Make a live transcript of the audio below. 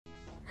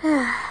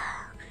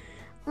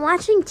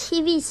Watching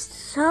TV's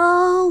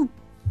so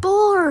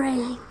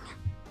boring.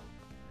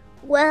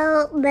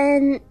 Well,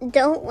 then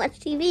don't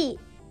watch TV.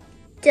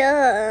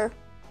 Duh.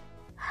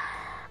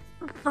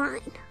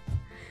 Fine.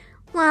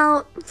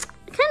 Well,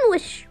 I kind of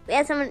wish we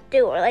had something to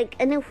do, or like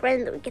a new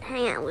friend that we could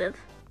hang out with.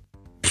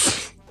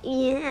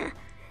 Yeah,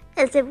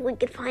 as if we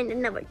could find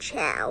another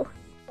Chow.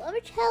 Other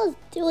Chows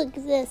do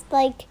exist.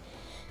 Like,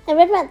 I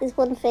read about this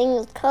one thing.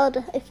 It's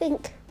called, I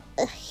think,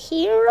 a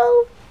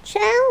hero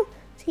Chow.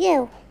 So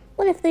yeah,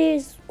 what if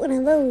there's one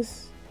of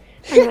those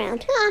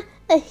around?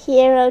 A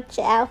hero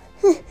Chow.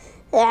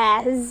 Well,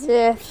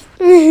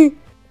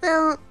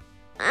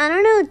 I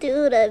don't know,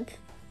 dude. I've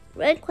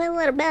read quite a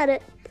lot about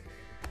it.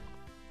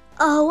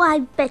 Oh, I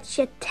bet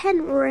you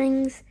 10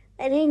 rings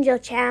that angel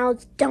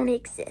chows don't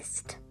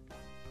exist.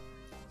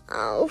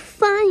 Oh,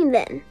 fine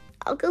then.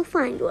 I'll go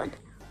find one.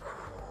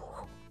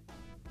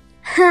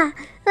 Ha!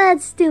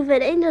 That's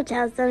stupid. Angel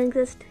chows don't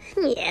exist.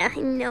 Yeah, I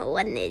know.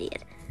 What an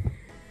idiot.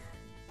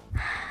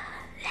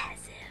 As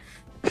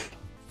if.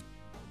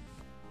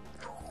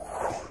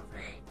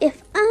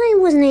 If I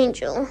was an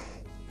angel,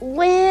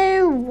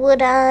 where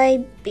would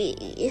I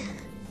be?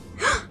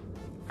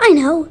 I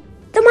know!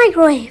 The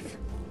microwave!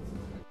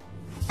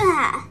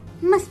 Ah,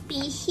 must be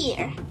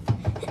here.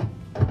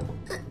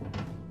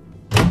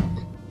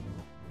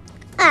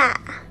 Ah!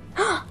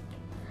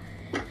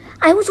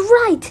 I was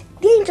right!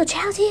 The angel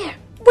chow's here!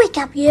 Wake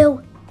up,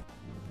 you!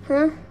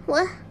 Huh?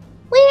 What?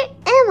 Where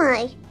am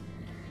I?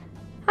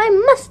 I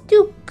must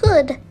do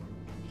good.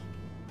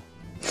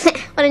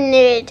 What a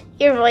nerd.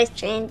 Your voice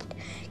changed.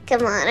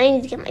 Come on, I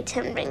need to get my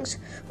 10 rings.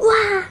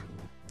 Wah!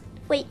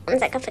 Wait, 1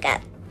 sec, I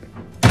forgot.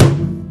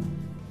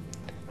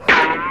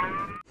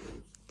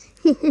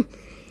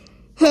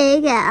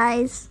 Hey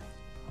guys.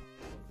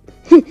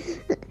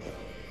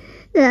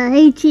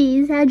 Hey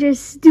Cheese, how'd your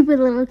stupid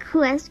little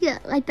quest go?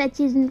 I bet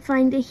you didn't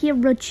find a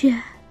hero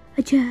Chow.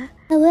 But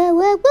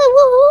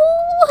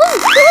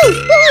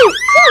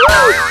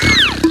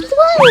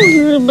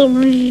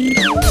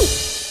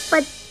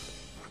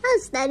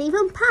how's that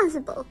even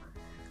possible?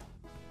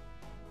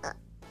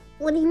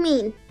 What do you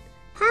mean?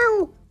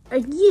 How are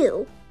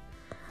you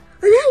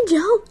an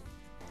angel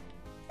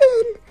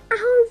in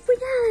our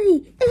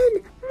reality,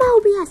 in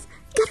Mobius?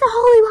 Get the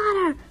holy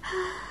water!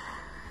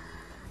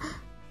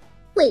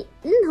 Wait,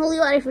 isn't holy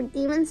water for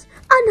demons?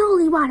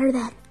 Unholy water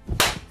then!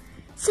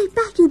 Say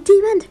back, you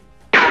demon!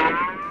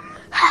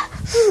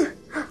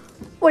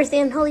 Where's the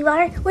unholy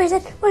water? Where is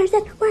it? Where is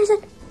it? Where is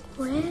it?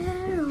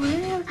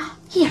 Where?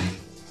 Here!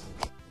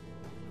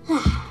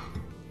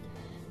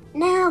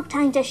 Now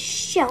time to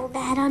show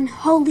that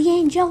unholy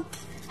angel.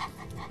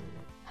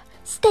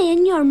 Stay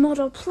in your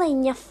mortal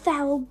plane, you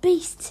foul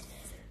beast.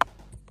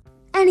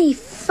 Any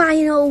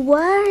final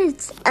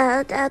words?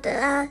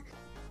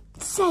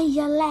 Say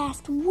your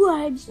last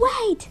words.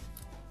 Wait!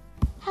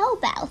 How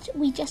about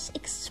we just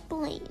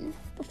explain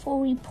before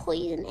we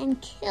poison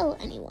and kill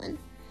anyone?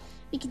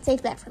 We can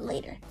save that for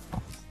later.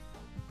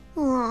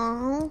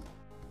 Aww.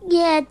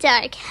 Yeah,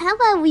 Dark, how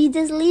about we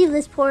just leave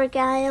this poor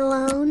guy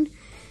alone?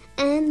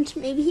 And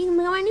maybe he can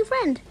become our new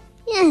friend.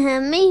 Yeah,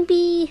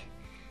 maybe,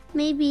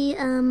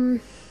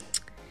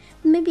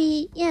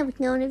 yeah, we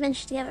can go on an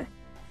adventure together.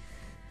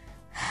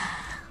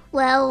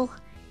 Well,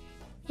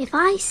 if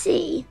I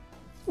see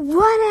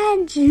one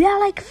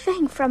angelic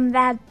thing from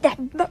that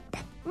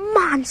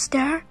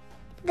monster,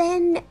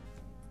 then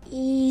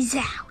he's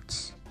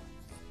out.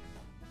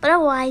 But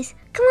otherwise,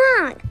 come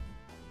on.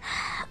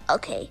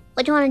 Okay,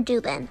 what do you want to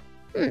do then?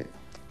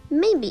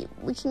 Maybe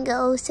we can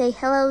go say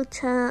hello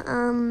to,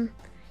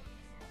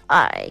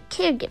 our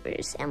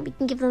caregivers, and we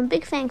can give them a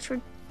big thanks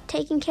for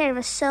taking care of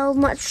us so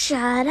much.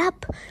 Shut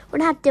up. We're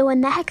not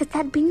doing that, because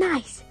that'd be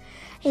nice.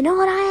 You know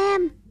what I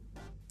am?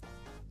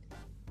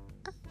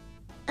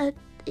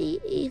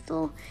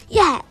 Evil.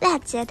 Yeah,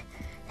 that's it.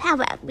 How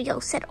about we go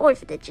set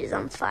orphanages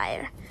on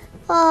fire?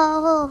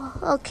 Oh,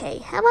 okay.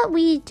 How about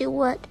we do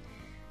what,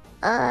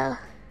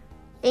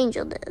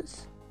 Angel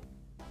does?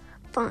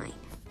 Fine.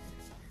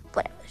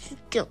 Whatever.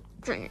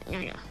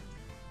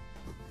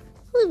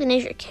 Who even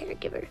is your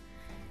caregiver?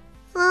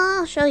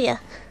 I'll show you.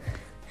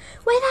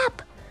 Wait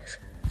up!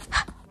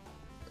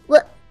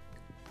 What?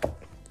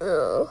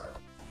 Oh.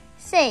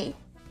 Say,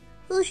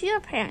 who's your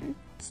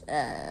parents?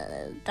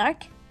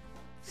 Dark?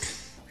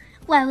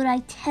 Why would I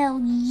tell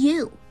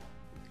you?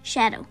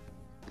 Shadow.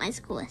 Mine's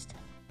the coolest.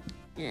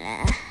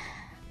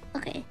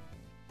 Okay.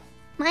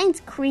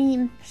 Mine's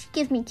Cream. She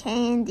gives me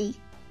candy.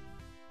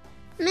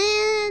 Man,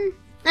 I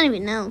don't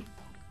even know.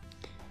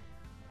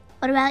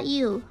 What about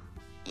you,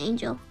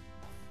 Angel?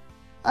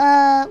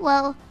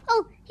 Well,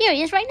 oh, here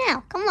he is right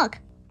now. Come look.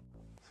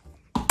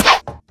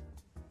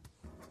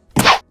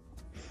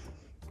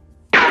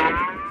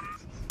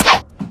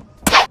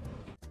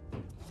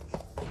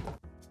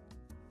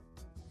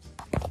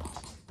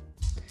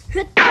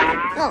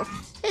 Oh,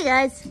 hey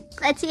guys.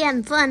 Glad to see you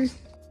having fun.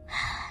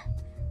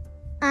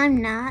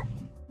 I'm not.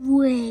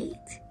 Wait.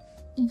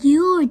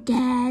 Your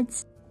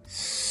dad's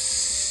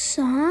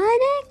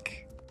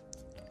Sonic?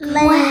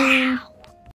 Wow.